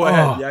heard. Go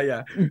ahead.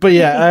 Yeah. But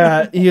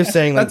yeah, he was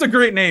saying that's a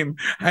great name.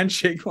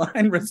 Handshake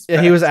line respect.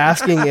 Yeah, he was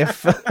asking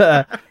if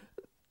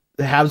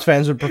the Habs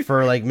fans would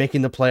prefer like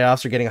making the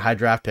playoffs or getting a high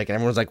draft pick, and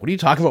everyone's like, what are you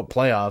talking about,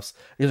 playoffs?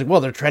 He's like, well,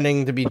 they're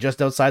trending to be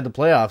just outside the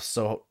playoffs,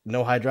 so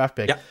no high draft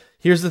pick.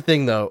 Here's the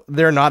thing though,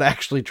 they're not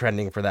actually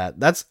trending for that.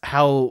 That's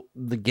how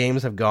the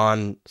games have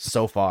gone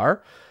so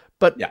far,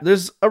 but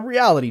there's a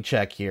reality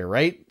check here,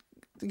 right?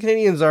 The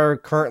Canadiens are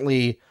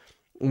currently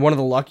one of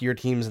the luckier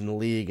teams in the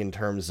league in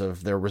terms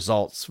of their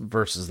results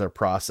versus their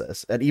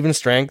process. At even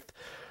strength,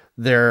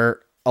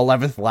 they're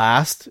 11th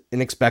last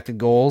in expected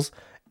goals.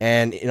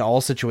 And in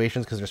all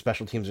situations, because their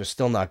special teams are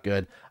still not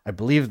good, I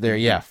believe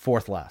they're,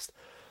 fourth last.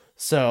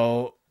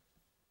 So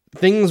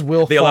things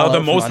will They allow the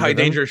most high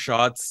danger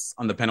shots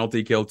on the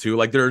penalty kill too.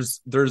 Like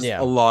there's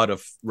a lot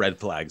of red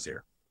flags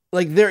here.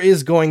 Like there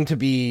is going to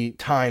be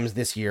times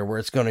this year where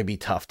it's going to be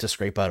tough to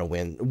scrape out a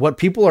win. What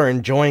people are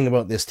enjoying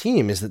about this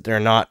team is that they're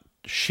not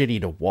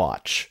shitty to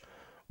watch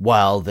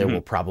while they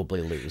will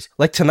probably lose.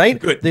 Like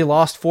tonight, they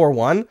lost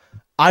 4-1.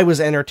 I was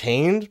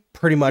entertained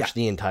pretty much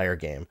the entire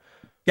game.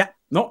 Yeah,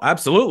 no,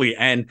 absolutely.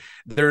 And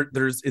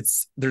there's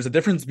a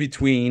difference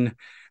between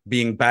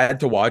being bad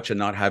to watch and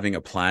not having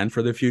a plan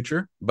for the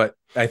future. But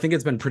I think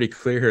it's been pretty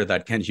clear here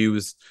that Kent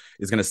Hughes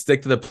is going to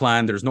stick to the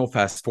plan. There's no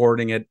fast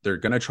forwarding it. They're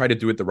going to try to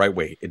do it the right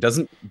way. It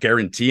doesn't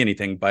guarantee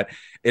anything, but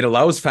it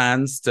allows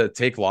fans to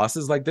take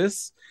losses like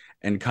this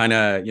and kind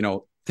of,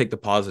 take the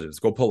positives.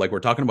 Go pull. Like we're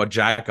talking about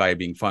Jack Guy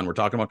being fun. We're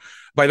talking about,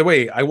 by the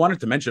way, I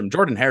wanted to mention him,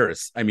 Jordan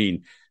Harris. I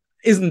mean,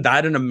 isn't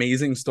that an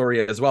amazing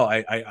story as well?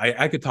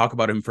 I could talk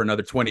about him for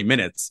another 20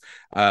 minutes.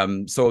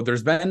 So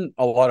there's been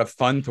a lot of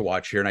fun to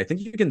watch here. And I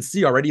think you can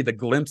see already the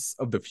glimpse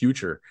of the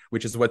future,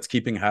 which is what's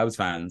keeping Habs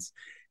fans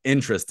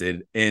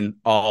interested in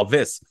all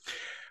this.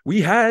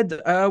 We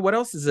had, what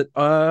else is it?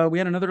 We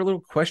had another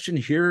little question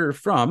here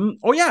from,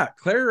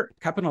 Claire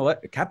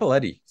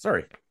Capoletti.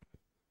 Sorry.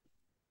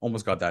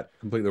 Almost got that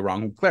completely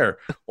wrong. Claire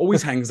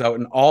always hangs out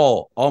in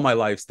all my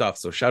live stuff.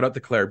 So shout out to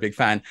Claire, big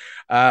fan.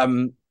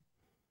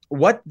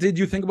 What did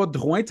you think about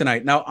Drouin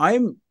tonight? Now,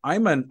 I'm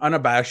an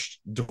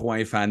unabashed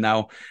Drouin fan.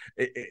 Now,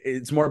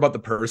 it's more about the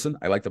person.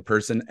 I like the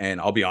person,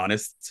 and I'll be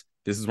honest,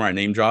 this is where I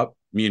name drop.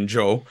 Me and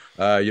Joe,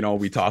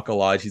 we talk a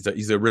lot.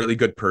 He's a really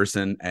good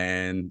person,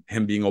 and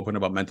him being open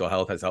about mental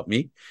health has helped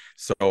me.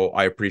 So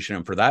I appreciate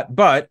him for that.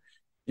 But,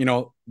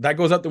 that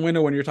goes out the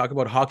window when you're talking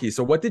about hockey.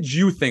 So what did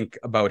you think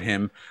about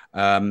him?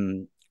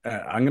 I'm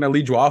going to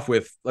lead you off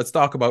with, let's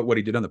talk about what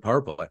he did on the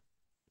power play.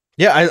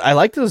 Yeah, I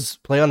liked his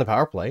play on the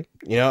power play.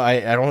 I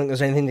don't think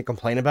there's anything to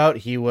complain about.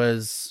 He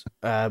was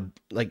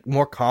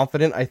more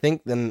confident, I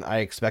think, than I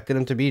expected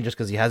him to be, just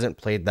because he hasn't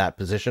played that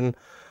position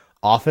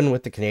often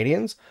with the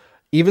Canadiens.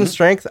 Even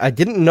strength, I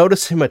didn't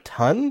notice him a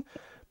ton,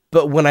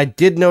 but when I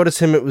did notice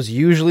him, it was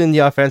usually in the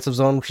offensive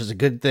zone, which is a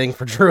good thing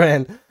for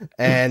Drouin.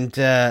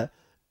 And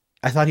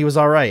I thought he was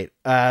all right.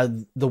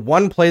 The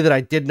one play that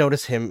I did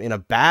notice him in a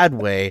bad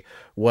way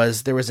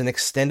was there was an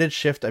extended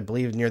shift, I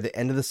believe, near the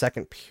end of the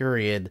second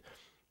period.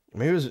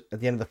 Maybe it was at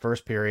the end of the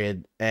first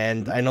period,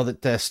 and I know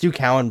that Stu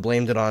Cowan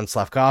blamed it on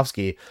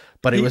Slavkovsky,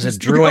 but it was a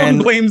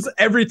Drouin. Blames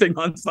everything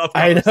on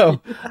Slavkovsky.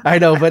 I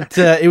know, but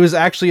it was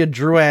actually a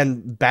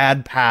Drouin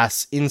bad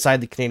pass inside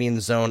the Canadian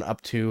zone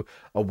up to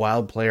a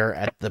Wild player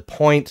at the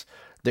point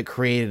that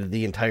created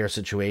the entire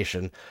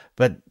situation.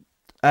 But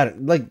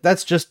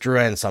that's just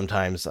Drouin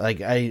sometimes.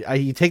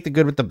 You take the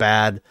good with the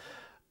bad.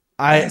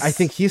 I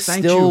think he's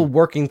still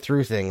working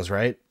through things,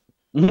 right?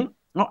 Mm-hmm.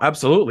 Oh,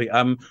 absolutely.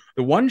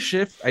 The one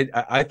shift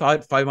I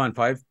thought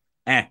 5-on-5,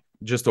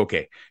 just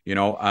okay.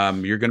 You're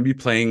going to be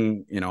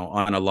playing,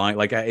 on a line.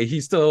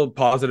 He's still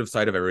positive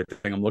side of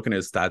everything. I'm looking at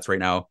his stats right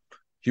now.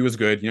 He was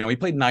good. He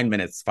played 9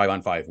 minutes,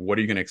 5-on-5. What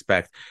are you going to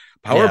expect?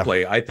 Power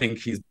play, I think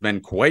he's been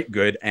quite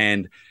good,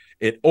 and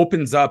it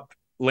opens up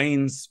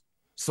lanes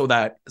so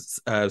that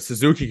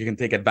Suzuki can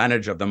take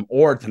advantage of them.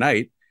 Or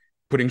tonight,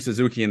 putting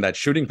Suzuki in that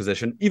shooting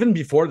position, even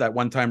before that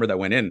one-timer that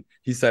went in,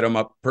 he set him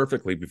up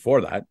perfectly before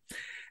that.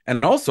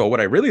 And also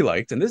what I really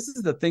liked, and this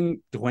is the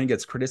thing Drouin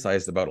gets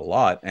criticized about a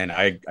lot, and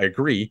I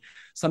agree,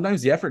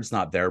 sometimes the effort's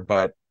not there,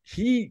 but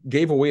he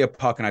gave away a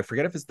puck, and I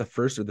forget if it's the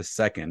first or the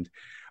second,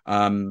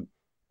 it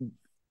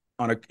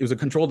was a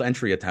controlled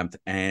entry attempt,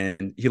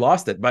 and he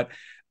lost it. But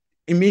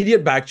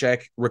immediate back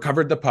check,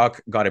 recovered the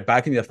puck, got it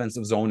back in the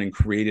offensive zone, and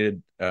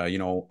created,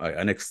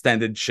 an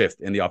extended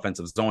shift in the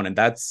offensive zone. And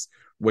that's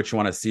what you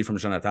want to see from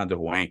Jonathan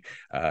Drouin.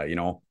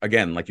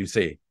 Again, like you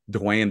say,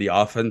 Drouin in the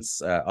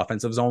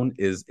offensive zone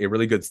is a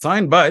really good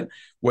sign. But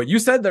what you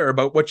said there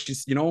about what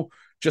just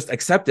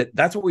accept it.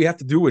 That's what we have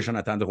to do with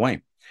Jonathan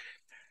Drouin.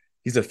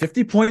 He's a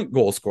 50-point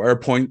goal scorer,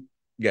 point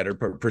getter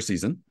per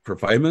season for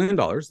 $5 million.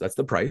 That's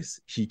the price.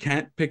 He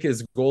can't pick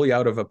his goalie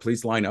out of a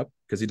police lineup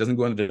because he doesn't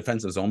go in the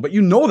defensive zone. But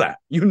you know that.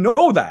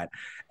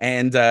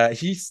 And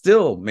he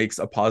still makes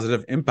a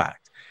positive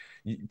impact.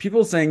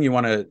 People saying you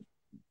want to,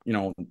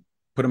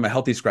 put him a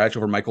healthy scratch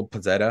over Michael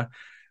Pezzetta.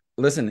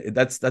 Listen,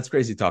 that's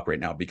crazy talk right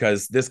now,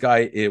 because this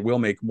guy, it will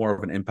make more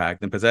of an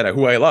impact than Pezzetta,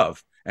 who I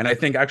love. And I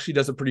think actually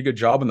does a pretty good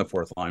job in the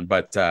fourth line.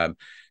 But, right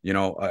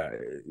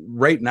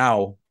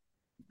now,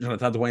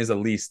 Jonathan Drouin is the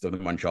least of the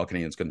Montreal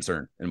Canadiens'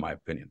 concern, in my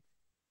opinion.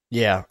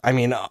 Yeah, I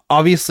mean,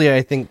 obviously,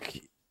 I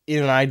think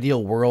in an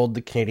ideal world,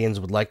 the Canadiens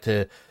would like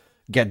to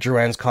get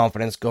Drouin's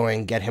confidence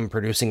going, get him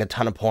producing a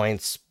ton of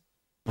points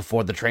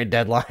before the trade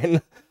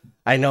deadline.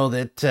 I know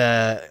that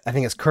I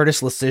think it's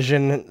Curtis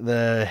Lecision,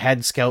 the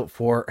head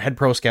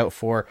pro scout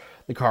for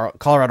the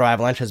Colorado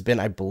Avalanche, has been,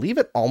 I believe,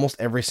 at almost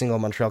every single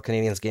Montreal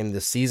Canadiens game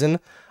this season.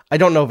 I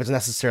don't know if it's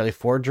necessarily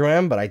for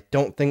Drouin, but I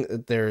don't think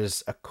that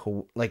there's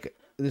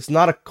it's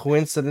not a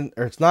coincidence,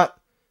 or it's not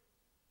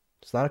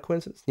a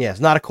coincidence. Yeah, it's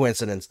not a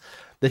coincidence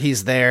that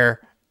he's there,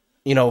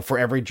 for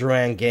every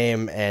Drouin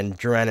game, and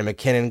Drouin and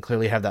McKinnon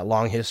clearly have that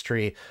long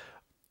history.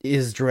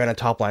 Is Drouin a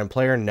top line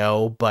player?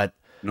 No, but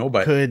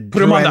could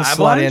put him on the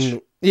Avalanche?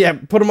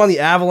 Put him on the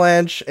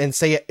Avalanche and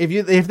say,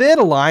 if they had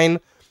a line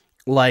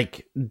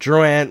like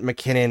Drouin,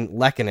 McKinnon,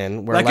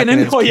 Lehkonen, where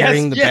Lehkonen's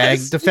carrying the bag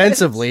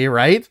defensively,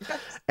 right?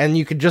 And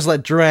you could just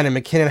let Drouin and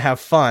McKinnon have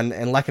fun,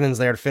 and Lehkonen's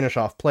there to finish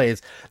off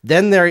plays.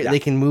 Then they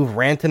can move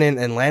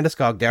Rantanen and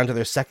Landeskog down to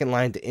their second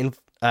line to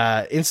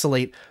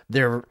insulate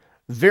their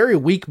very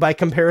weak by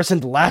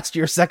comparison to last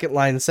year's second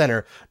line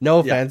center. No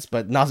offense,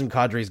 but Nazem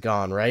Kadri's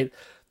gone, right?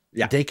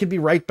 Yeah, they could be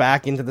right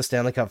back into the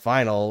Stanley Cup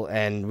final,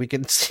 and we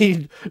could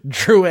see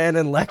Drouin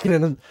and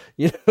Lehkonen,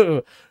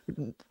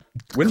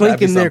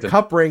 clinking their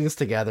cup rings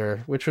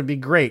together, which would be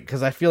great.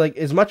 Because I feel like,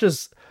 as much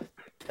as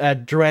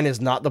Drouin is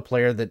not the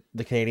player that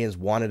the Canadiens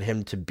wanted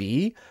him to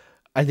be,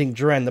 I think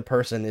Drouin, the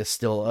person, is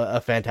still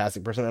a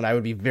fantastic person, and I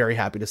would be very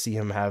happy to see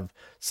him have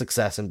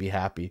success and be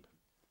happy.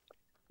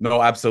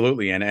 No,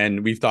 absolutely,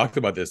 and we've talked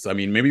about this. I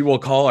mean, maybe we'll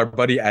call our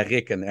buddy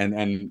Arik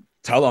and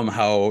tell him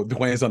how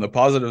Drouin is on the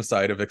positive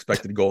side of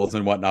expected goals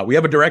and whatnot. We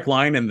have a direct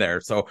line in there.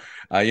 So,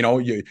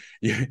 you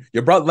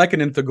brought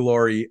Lehkonen to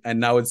glory, and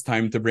now it's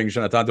time to bring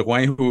Jonathan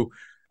Drouin, who,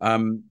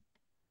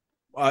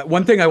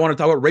 one thing I want to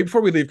talk about right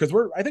before we leave, because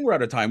I think we're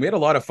out of time. We had a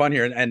lot of fun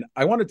here, and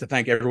I wanted to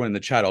thank everyone in the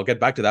chat. I'll get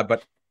back to that,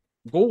 but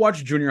go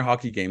watch junior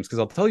hockey games, because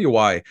I'll tell you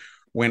why.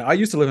 When I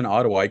used to live in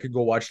Ottawa, I could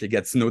go watch the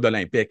Gatineau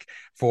d'Olympique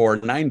for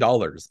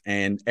 $9.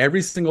 And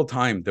every single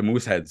time the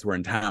Mooseheads were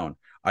in town,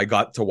 I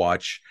got to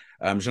watch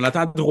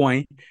Jonathan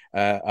Drouin,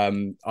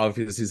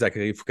 obviously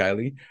Zachary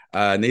Fucali,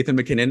 Nathan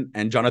McKinnon,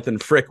 and Jonathan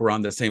Frick were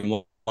on the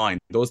same line.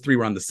 Those three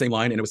were on the same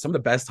line, and it was some of the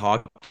best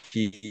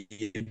hockey.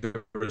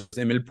 There was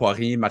Émile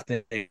Poirier,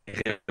 Martin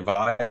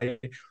Réveil,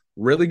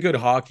 really good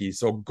hockey.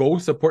 So go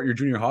support your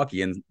junior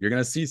hockey, and you're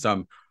going to see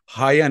some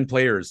high-end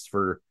players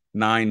for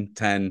 $9,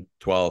 $10,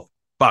 $12.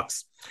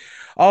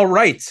 All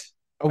right.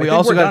 We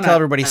also got to tell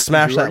everybody,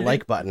 smash that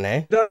like button,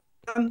 eh?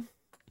 Done.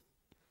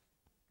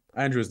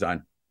 Andrew's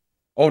done.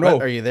 Oh no!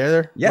 What? Are you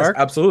there? Yes, Mark?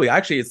 Absolutely.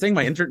 Actually, it's saying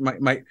my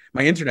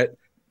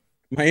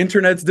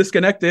internet's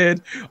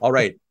disconnected. All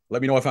right,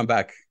 let me know if I'm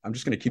back. I'm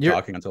just going to keep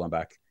talking until I'm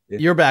back.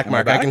 You're back,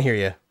 Mark. I can hear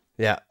you.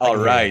 Yeah. All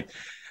right.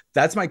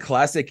 That's my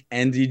classic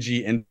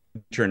NDG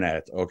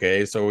internet.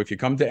 Okay, so if you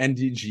come to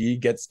NDG,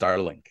 get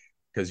Starlink,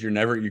 because you're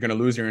going to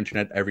lose your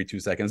internet every 2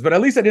 seconds. But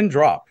at least I didn't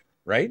drop.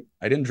 Right?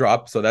 I didn't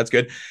drop, so that's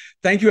good.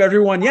 Thank you,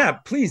 everyone. Yeah,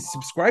 please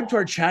subscribe to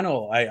our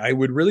channel. I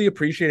would really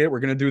appreciate it. We're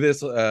going to do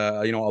this,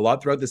 a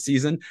lot throughout the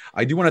season.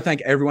 I do want to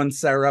thank everyone,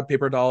 Sarah,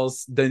 Paper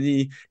Dolls,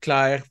 Denis,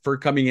 Claire, for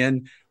coming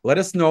in. Let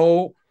us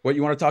know what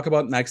you want to talk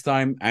about next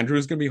time.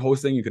 Andrew's going to be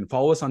hosting. You can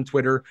follow us on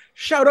Twitter.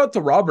 Shout out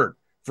to Robert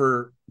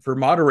for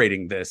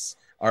moderating this.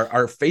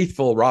 Our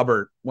faithful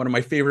Robert, one of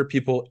my favorite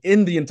people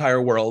in the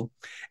entire world.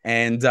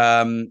 And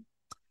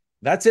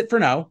that's it for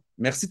now.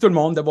 Merci tout le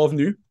monde d'avoir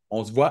venu.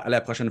 On se voit à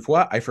la prochaine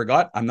fois. I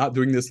forgot, I'm not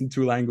doing this in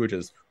 2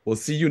 languages. We'll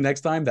see you next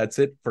time. That's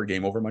it for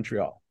Game Over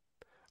Montreal.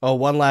 Oh,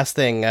 one last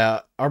thing.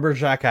 Arbor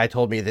Jackai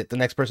told me that the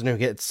next person who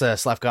gets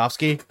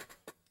Slavkovsky,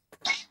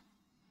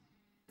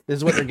 this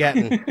is what they're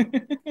getting.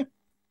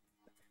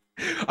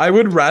 I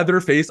would rather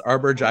face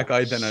Arbor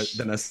Jackai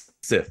than a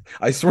Sith.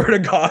 I swear to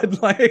God.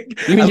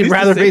 You mean you'd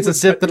rather face a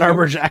Sith than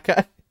Arbor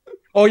Jackai?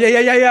 Oh,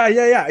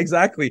 yeah,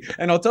 exactly.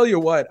 And I'll tell you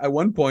what, at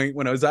one point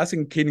when I was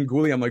asking Caden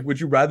Gooley, I'm like, would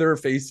you rather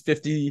face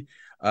 50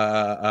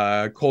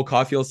 Cole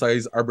Caulfield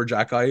size Arbor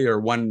Jackai or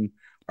one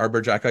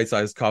Arbor Jackai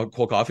size Cole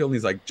Caulfield? And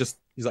he's like,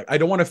 I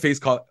don't want to face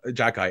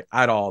Jackai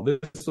at all.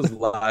 This was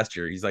last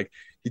year. He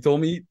told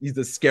me he's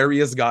the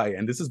scariest guy.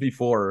 And this is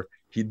before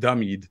he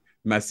dummied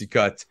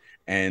Massicut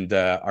and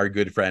our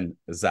good friend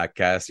Zach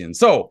Cassian.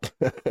 So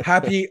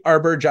happy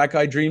Arbor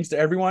Jackeye Dreams to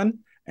everyone,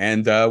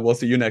 and we'll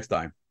see you next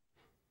time.